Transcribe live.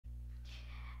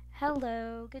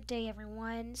Hello, good day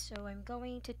everyone. So I'm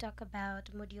going to talk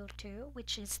about Module 2,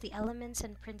 which is the elements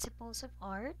and principles of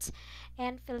arts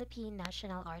and Philippine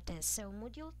national artists. So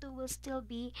Module 2 will still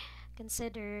be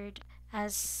considered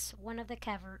as one of the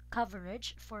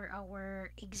coverage for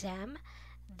our exam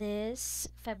this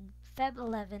Feb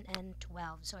 11 and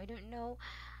 12. So I don't know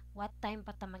what time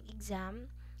pa tamang exam,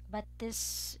 but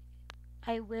this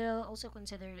I will also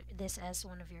consider this as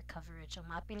one of your coverage. So,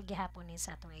 maapil gihapon ni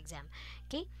sa atong exam.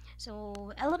 Okay? So,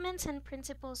 elements and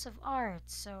principles of art.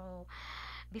 So,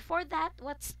 before that,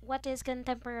 what is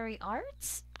contemporary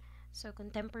arts? So,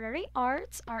 contemporary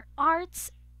arts are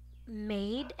arts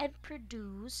made and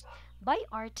produced by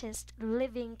artists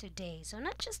living today. So,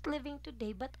 not just living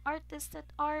today, but artists that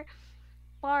are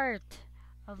part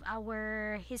of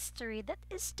our history that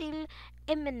is still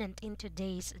imminent in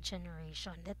today's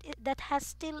generation, that has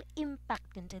still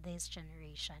impact in today's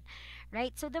generation,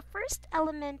 right? So the first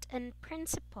element and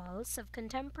principles of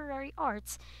contemporary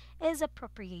arts is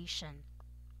appropriation.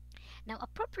 Now,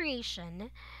 appropriation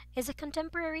is a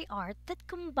contemporary art that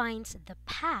combines the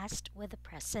past with the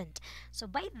present. So,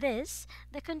 by this,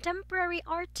 the contemporary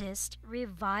artist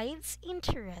revives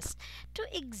interest to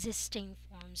existing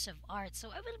forms of art. So,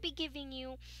 I will be giving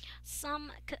you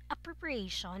some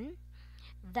appropriation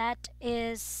that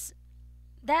is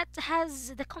that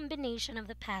has the combination of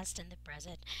the past and the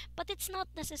present, but it's not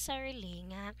necessarily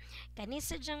nga kani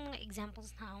sa dyang mga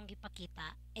examples na akong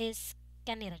gipakita is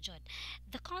kanira jud.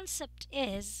 The concept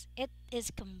is it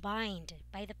is combined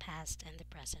by the past and the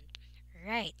present.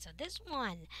 Right, so this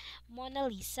one, Mona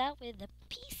Lisa with the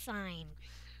peace sign.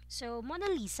 So Mona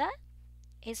Lisa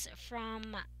is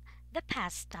from the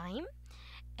past time,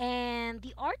 and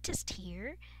the artist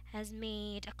here has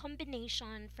made a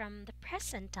combination from the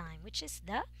present time, which is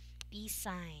the peace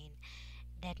sign.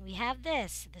 Then we have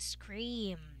this, the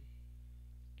scream.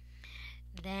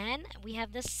 Then we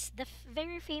have this,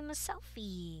 very famous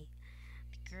selfie,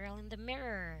 the girl in the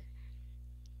mirror.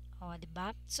 Oh,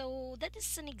 diba? So that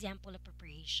is an example of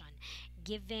appropriation,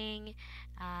 giving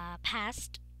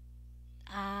past,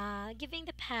 giving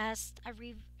the past a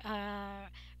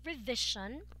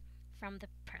revision from the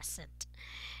present.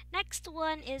 Next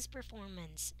one is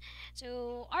performance.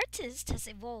 So, artist has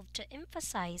evolved to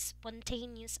emphasize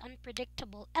spontaneous,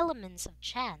 unpredictable elements of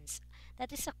chance.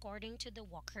 That is according to the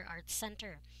Walker Arts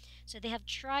Center. So, they have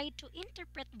tried to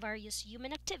interpret various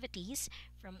human activities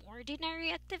from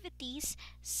ordinary activities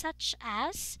such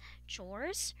as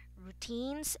chores,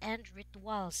 routines, and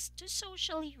rituals to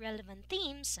socially relevant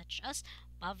themes such as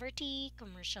poverty,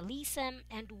 commercialism,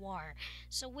 and war.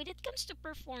 So, when it comes to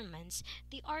performance,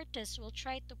 the artist will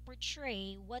try to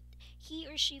portray what he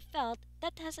or she felt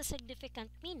that has a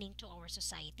significant meaning to our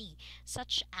society,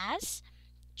 such as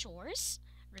chores,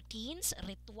 routines,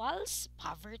 rituals,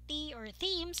 poverty, or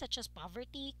themes such as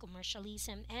poverty,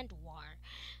 commercialism, and war.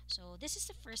 So, this is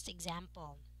the first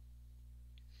example.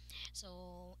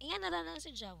 So, iyan na lang sa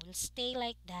will stay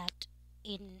like that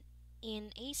in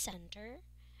a center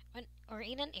or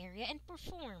in an area and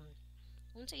perform.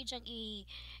 Unsa ijang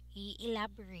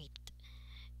i-elaborate.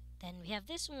 Then we have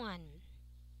this one.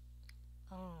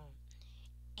 Oh.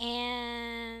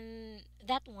 And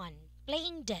that one,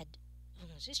 playing dead.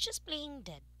 So it's just playing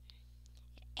dead.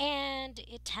 And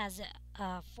it has,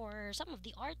 for some of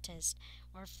the artists,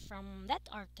 or from that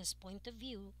artist's point of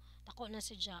view, tako na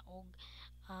siya og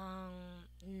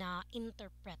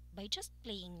na-interpret by just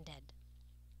playing dead.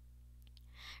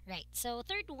 Right, so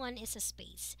third one is a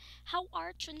space. How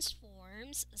art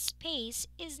transforms space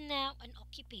is now an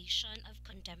occupation of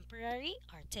contemporary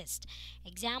artists.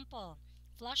 Example,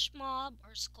 flash mob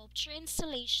or sculpture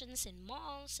installations in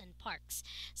malls and parks.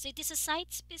 So it is a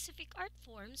site-specific art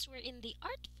forms wherein the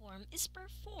art form is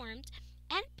performed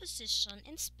and positioned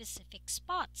in specific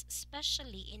spots,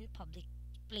 especially in public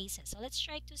places. So let's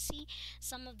try to see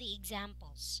some of the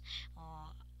examples.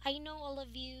 I know all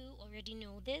of you already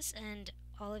know this, and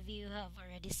all of you have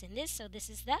already seen this. So this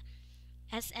is the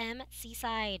SM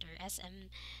Seaside, or SM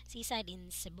Seaside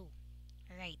in Cebu.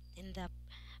 Right, in the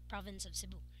province of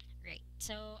Cebu. Right.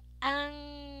 So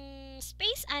ang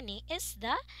space ani is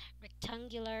the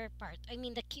rectangular part. I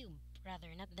mean the cube,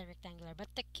 rather, not the rectangular, but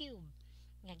the cube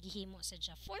nga gihimo sa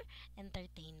for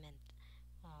entertainment.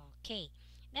 Okay.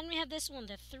 Then we have this one,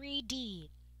 the 3D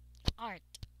art.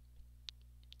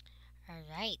 All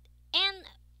right.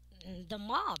 And the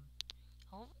mob.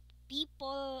 Oh,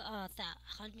 people,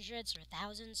 hundreds or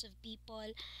thousands of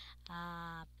people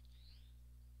uh,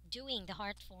 doing the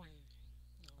art form.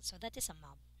 So that is a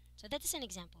mob. So that is an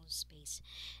example of space.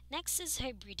 Next is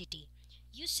hybridity.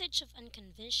 Usage of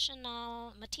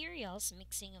unconventional materials,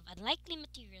 mixing of unlikely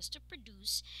materials to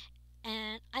produce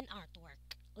an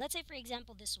artwork. Let's say, for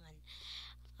example, this one.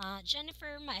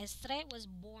 Jennifer Maestre was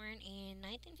born in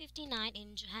 1959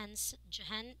 in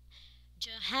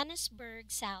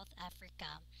Johannesburg, South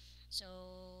Africa.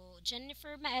 So,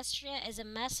 Jennifer Maestre is a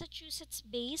Massachusetts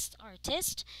based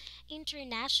artist,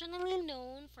 internationally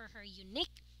known for her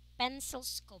unique pencil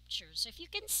sculptures. So, if you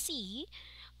can see,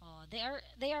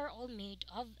 they are all made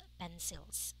of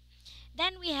pencils.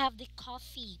 Then we have the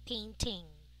coffee painting.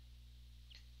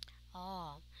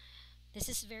 Oh, this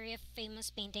is very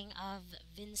famous painting of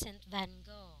Vincent van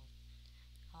Gogh.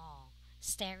 Oh,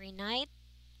 Starry Night,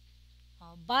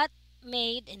 but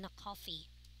made in a coffee.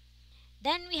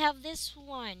 Then we have this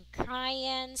one,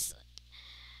 crayons.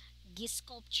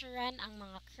 Gisculpturan ang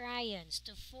mga crayons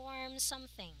to form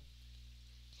something.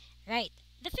 Right.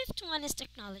 The fifth one is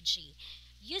technology.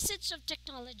 Usage of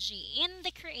technology in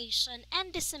the creation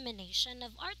and dissemination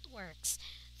of artworks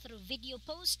through video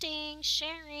posting,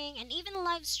 sharing, and even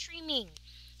live streaming.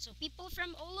 So people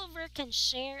from all over can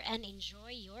share and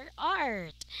enjoy your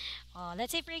art.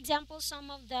 Let's say, for example, some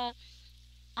of the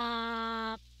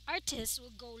uh, artists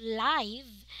will go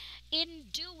live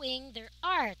in doing their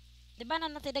art. Diba na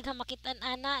natin daghang makitaan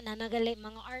ana na nagali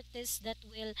mga artists that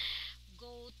will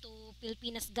go to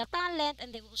Pilipinas Got Talent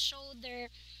and they will show their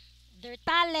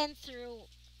talent through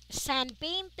sand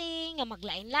painting, nga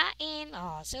maglain-lain.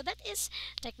 So that is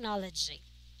technology.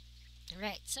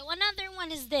 Right. So another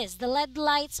one is this, the LED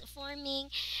lights forming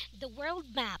the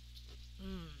world map.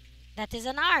 Mm, that is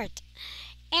an art.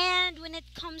 And when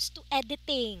it comes to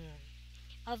editing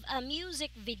of a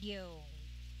music video,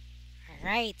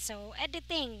 right? So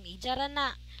editing, ijara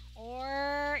na,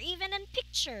 or even in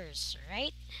pictures,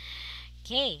 right?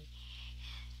 Okay.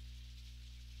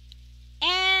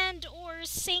 And or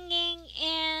singing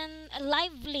in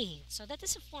lively. So that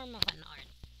is a form of an art.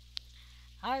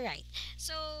 All right.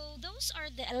 So those are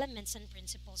the elements and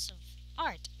principles of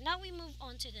art. Now we move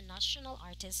on to the national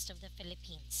artist of the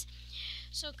Philippines.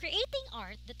 So, creating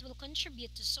art that will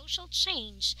contribute to social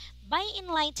change by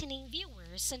enlightening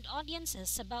viewers and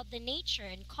audiences about the nature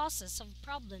and causes of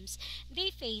problems they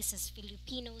face as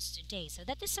Filipinos today. So,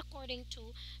 that is according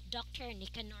to Dr.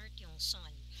 Nicanor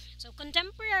Tiongson. So,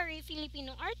 contemporary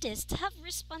Filipino artists have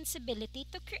responsibility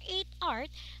to create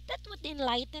art that would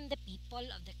enlighten the people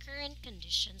of the current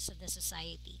conditions of the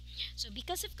society. So,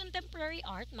 because of contemporary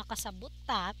art, makasabot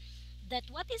ta that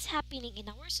what is happening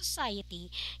in our society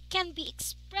can be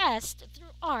expressed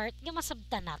through art nga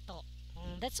masabtan nato.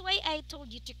 That's why I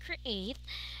told you to create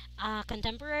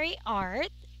contemporary art,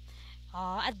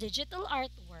 a digital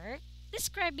artwork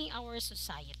describing our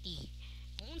society.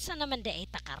 Kung unsa naman da ay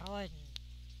takaron.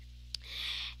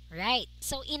 Right.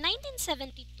 So in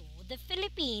 1972, the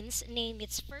Philippines named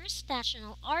its first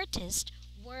national artist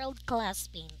world-class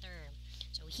painter.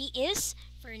 So he is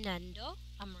Fernando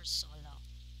Amorsolo.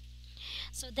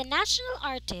 So the national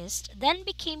artist then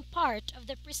became part of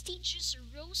the prestigious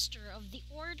roster of the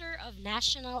Order of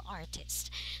National Artists.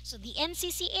 So the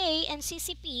NCCA and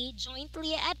CCP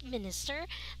jointly administer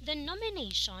the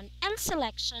nomination and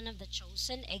selection of the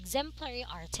chosen exemplary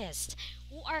artists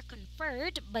who are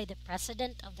conferred by the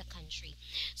president of the country.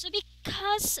 So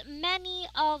because many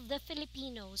of the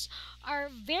Filipinos are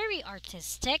very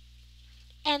artistic,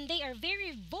 and they are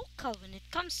very vocal when it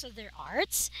comes to their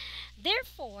arts,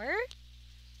 therefore,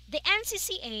 the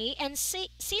NCCA and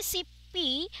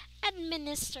CCP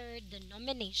administered the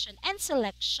nomination and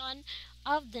selection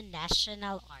of the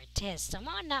national artist. So,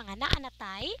 mao na nga naa na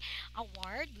tay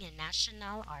award nga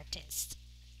national artist.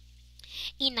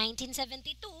 In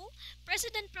 1972,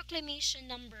 President Proclamation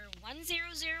number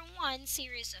 1001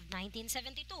 series of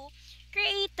 1972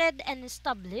 created and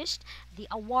established the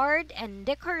Award and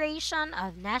Decoration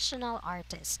of National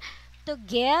Artists to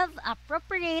give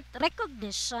appropriate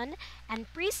recognition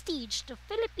and prestige to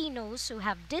Filipinos who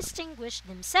have distinguished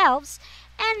themselves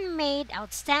and made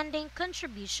outstanding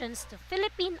contributions to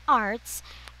Philippine arts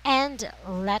and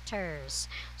letters.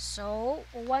 So,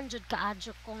 uwan jud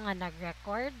kaadyo ko nga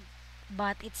nag-record,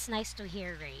 but it's nice to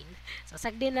hear rain. So,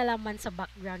 sagdi na lang man sa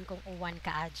background kung uwan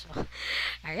kaadyo.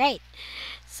 Alright.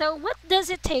 So, what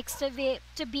does it take to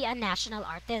be a national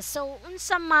artist? So,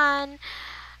 unsa man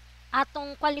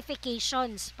atong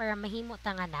qualifications para mahimo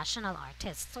ta nga national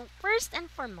artist. So first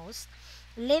and foremost,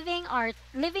 living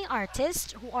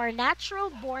artists who are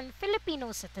natural born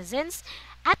Filipino citizens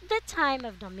at the time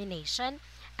of nomination,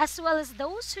 as well as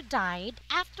those who died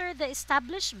after the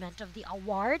establishment of the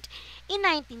award in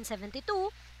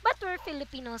 1972 but were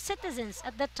Filipino citizens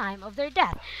at the time of their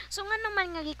death. So nga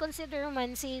naman nga gi-consider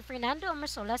man si Fernando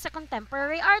Amarsola sa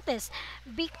contemporary artist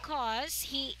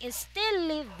because he is still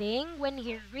living when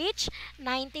he reached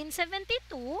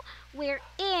 1972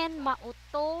 wherein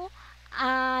mauto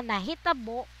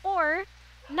nahitabo or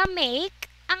na-make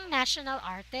ang National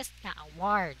Artist na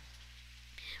Award.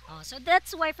 Oh, so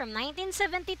that's why from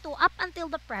 1972 up until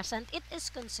the present, it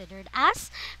is considered as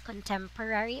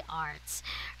contemporary arts.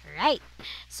 Right.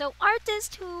 So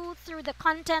artists who, through the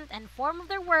content and form of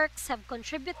their works, have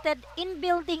contributed in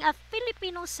building a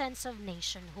Filipino sense of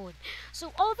nationhood.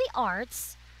 So all the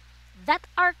arts that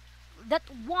are that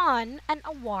won an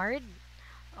award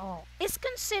is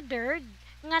considered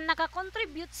nga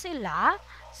nakakontribute sila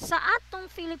sa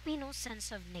atong Filipino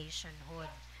sense of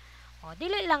nationhood.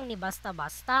 Dili lang ni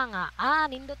basta-basta nga,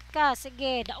 nindot ka,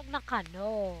 sige, daog na ka,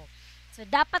 no. So,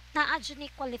 dapat na adyo ni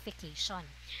qualification.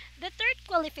 The third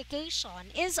qualification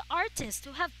is artists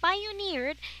who have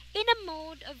pioneered in a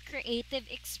mode of creative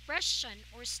expression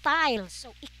or style.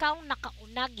 So, ikaw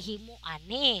nakaunag himo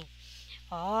ani.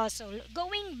 So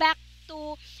going back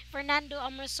to Fernando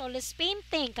Amorsola's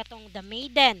painting, katong The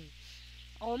Maiden.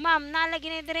 Ma'am, nalagi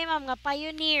ni dire ma'am nga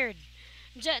pioneered.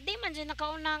 Di man dyan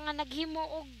nakauna nga naghimo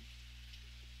og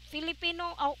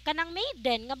Filipino kanang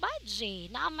maiden nga badge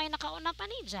na may nakauna pa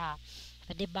ni dya.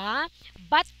 Diba?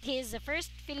 But he is the first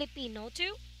Filipino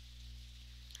to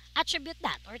attribute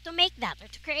that or to make that or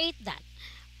to create that.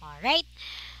 Alright?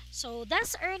 So,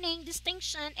 thus earning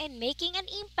distinction and making an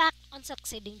impact on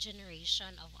succeeding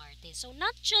generation of artists. So,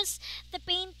 not just the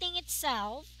painting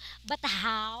itself, but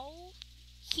how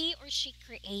he or she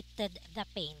created the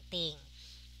painting.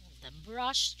 The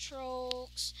brush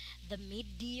strokes, the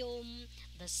medium,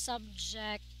 the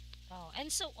subject,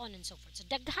 and so on and so forth. So,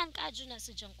 daghan ka na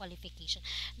sa diyang qualification,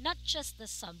 not just the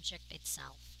subject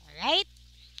itself. Alright?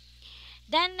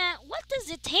 Then, what does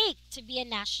it take to be a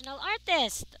national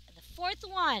artist? The fourth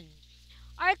one,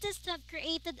 artists have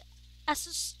created a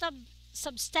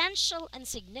substantial and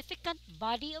significant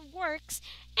body of works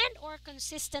and or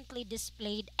consistently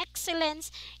displayed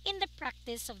excellence in the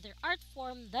practice of their art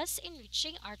form, thus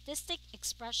enriching artistic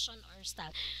expression or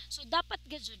style. So, dapat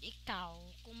gajud ikaw,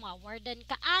 kung ma-awardan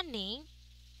ka ani,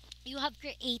 you have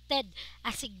created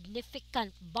a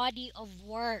significant body of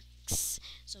works.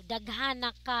 So,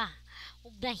 daghana ka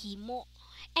ug nahimo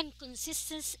and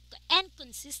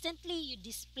consistently you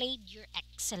displayed your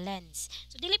excellence.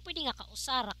 So dili pwede nga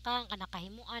kausara ka nga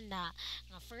nakahimuan na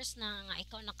nga first na nga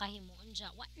ikaw nakahimuon dya,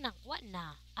 what na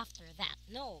after that.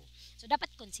 No. So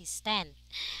dapat consistent.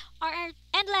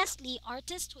 And lastly,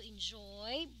 artists who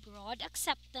enjoy broad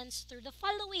acceptance through the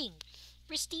following: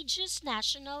 prestigious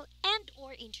national and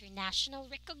or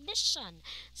international recognition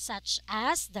such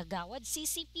as the Gawad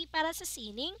CCP para sa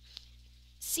sining,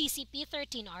 CCP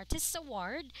 13 Artists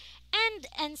Award, and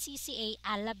NCCA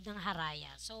Alab ng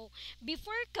Haraya. So,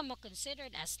 before ka mo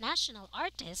considered as national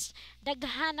artist,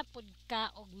 daghan na pud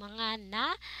ka og mga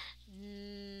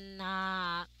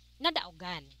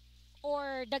nadaogan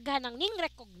or daghan ang ning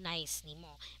recognize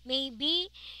nimo.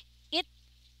 Maybe it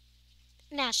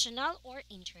national or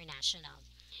international.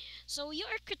 So,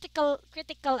 your critical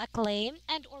acclaim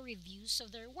and or reviews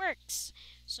of their works.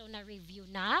 So, na-review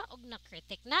na o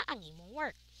na-critic na ang imong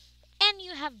work. And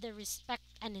you have the respect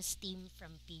and esteem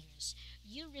from peers.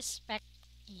 You respect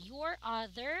your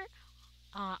other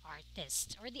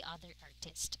artist or the other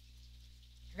artist.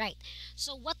 Right.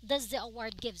 So, what does the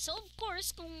award give? So, of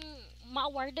course, kung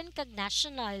ma-awardan kag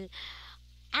national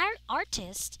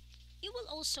artist, you will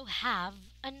also have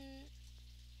an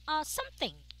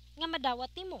something nga madawat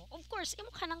nimo. Of course,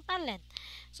 imo ka ng talent.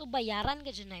 So, bayaran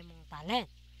ka dyan na imong talent.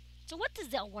 So, what does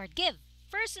the award give?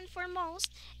 First and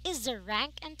foremost is the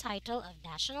rank and title of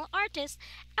national artist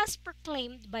as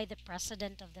proclaimed by the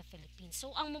President of the Philippines.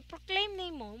 So, ang mo-proclaim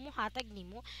nimo, muhatag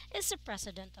nimo, is the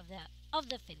President of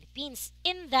the Philippines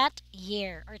in that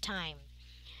year or time.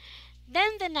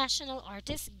 Then, the national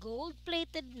artist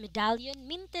gold-plated medallion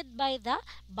minted by the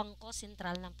Bangko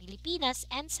Sentral ng Pilipinas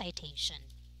and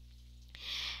citation.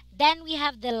 Then we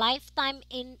have the lifetime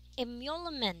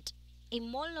emolument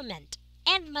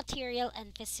and material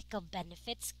and physical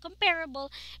benefits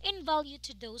comparable in value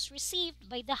to those received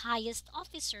by the highest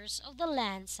officers of the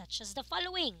land, such as the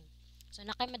following. So,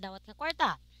 nakay madawat nga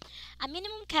kwarta. A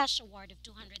minimum cash award of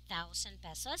 200,000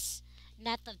 pesos,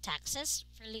 net of taxes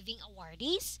for living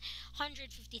awardees,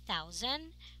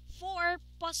 150,000 for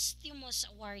posthumous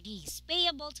awardees,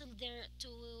 payable to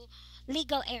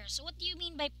legal heirs. So, what do you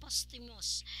mean by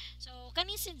posthumous? So,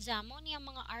 kanisid mo niya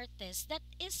mga artists that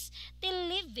is still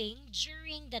living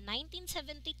during the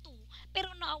 1972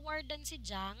 pero na-awardan si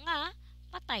Jia nga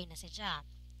patay na si Jia.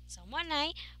 So, mo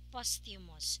nay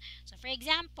posthumous. So, for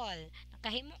example,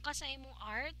 nakahimo ka sa imong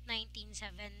art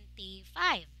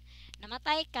 1975.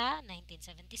 Namatay ka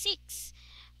 1976.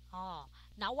 Oh,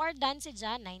 na-awardan si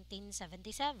John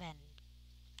 1977.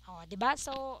 Oh, 'di ba?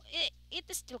 So, it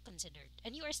is still considered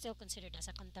and you are still considered as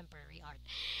a contemporary art.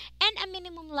 And a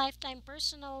minimum lifetime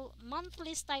personal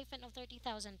monthly stipend of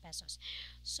 30,000 pesos.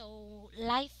 So,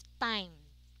 lifetime.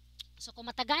 So, kung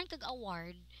matagaan kag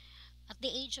award at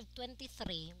the age of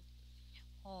 23,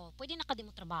 oh, pwede na ka di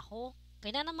mo trabaho.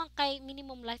 Kaya na naman kay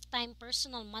minimum lifetime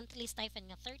personal monthly stipend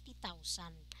nga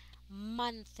 30,000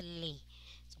 monthly.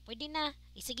 So, pwede na.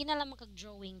 Isige na lang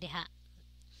kag-drawing diha.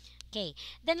 Okay.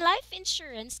 Then, life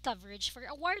insurance coverage for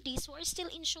awardees who are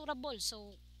still insurable.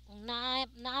 So, kung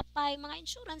naapay mga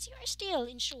insurance, you are still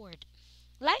insured.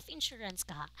 Life insurance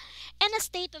ka. And a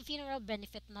state of funeral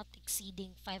benefit not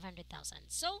exceeding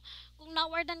 500,000. So, kung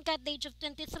na-awardan ka at the age of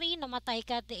 23, namatay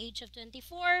ka at the age of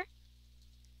 24,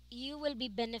 you will be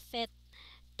benefited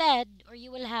or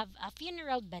you will have a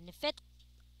funeral benefit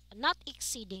not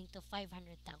exceeding to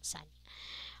 500,000.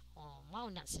 Oh, mao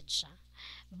na sad siya.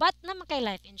 But naman kay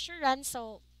life insurance,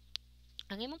 so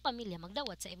ang imong pamilya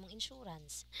magdawat sa imong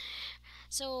insurance.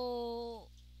 So,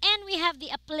 and we have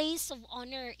a place of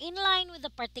honor in line with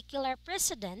the particular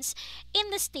precedents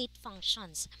in the state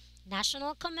functions,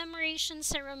 national commemoration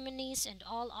ceremonies, and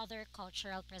all other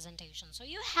cultural presentations. So,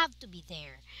 you have to be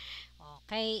there.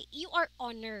 Okay? You are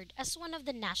honored as one of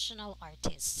the national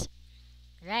artists.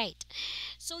 Right.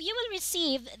 So you will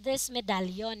receive this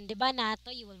medallion, 'di ba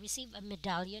nato? You will receive a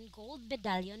medallion, gold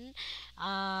medallion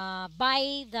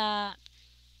by the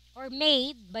or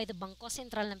made by the Bangko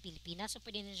Sentral ng Pilipinas. So,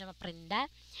 pwede na siya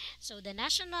maprenda. So, the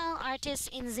national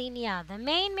artist insignia. The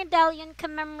main medallion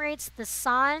commemorates the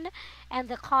sun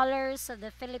and the colors of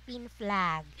the Philippine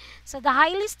flag. So, the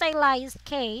highly stylized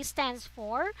K stands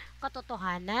for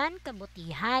katotohanan,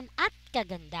 kabutihan, at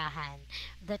kagandahan.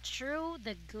 The true,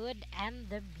 the good, and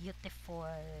the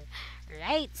beautiful.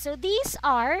 Right. So, these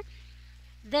are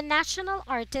the national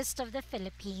artists of the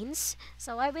Philippines.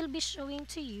 So, I will be showing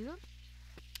to you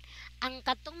ang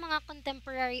katong mga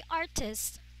contemporary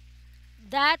artists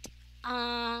that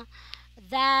uh,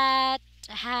 that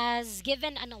has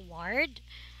given an award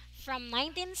from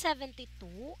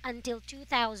 1972 until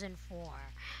 2004.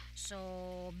 So,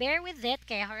 bear with it,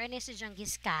 kaya harani si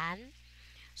Giskan.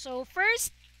 So,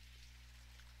 first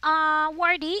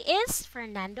awardee is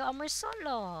Fernando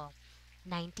Amorsolo,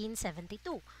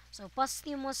 1972. So,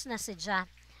 posthumous na siya.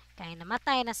 Kaya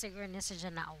namatay na siguro na siya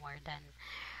na awardan.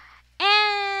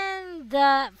 And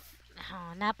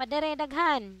napadere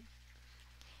daghan.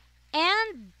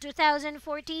 And 2014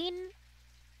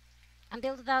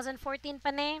 until 2014 pa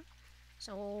ni.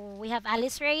 So we have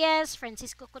Alice Reyes,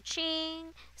 Francisco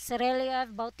Cuching, Cirelio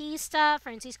F. Bautista,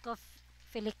 Francisco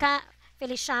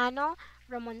Feliciano,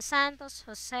 Ramon Santos,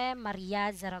 Jose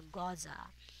Maria Zaragoza.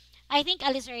 I think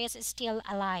Alice Reyes is still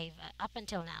alive up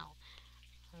until now.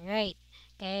 Right.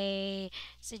 Kay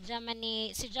si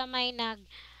Jamay nag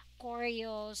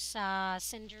choreo sa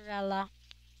Cinderella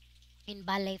in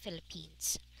Ballet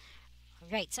Philippines.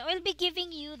 Right, so I'll be giving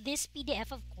you this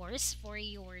PDF, of course, for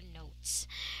your notes.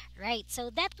 Right, so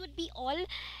that would be all,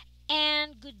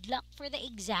 and good luck for the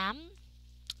exam.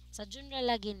 Sa June na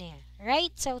lagi niya.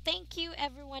 Right, so thank you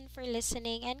everyone for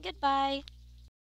listening, and goodbye.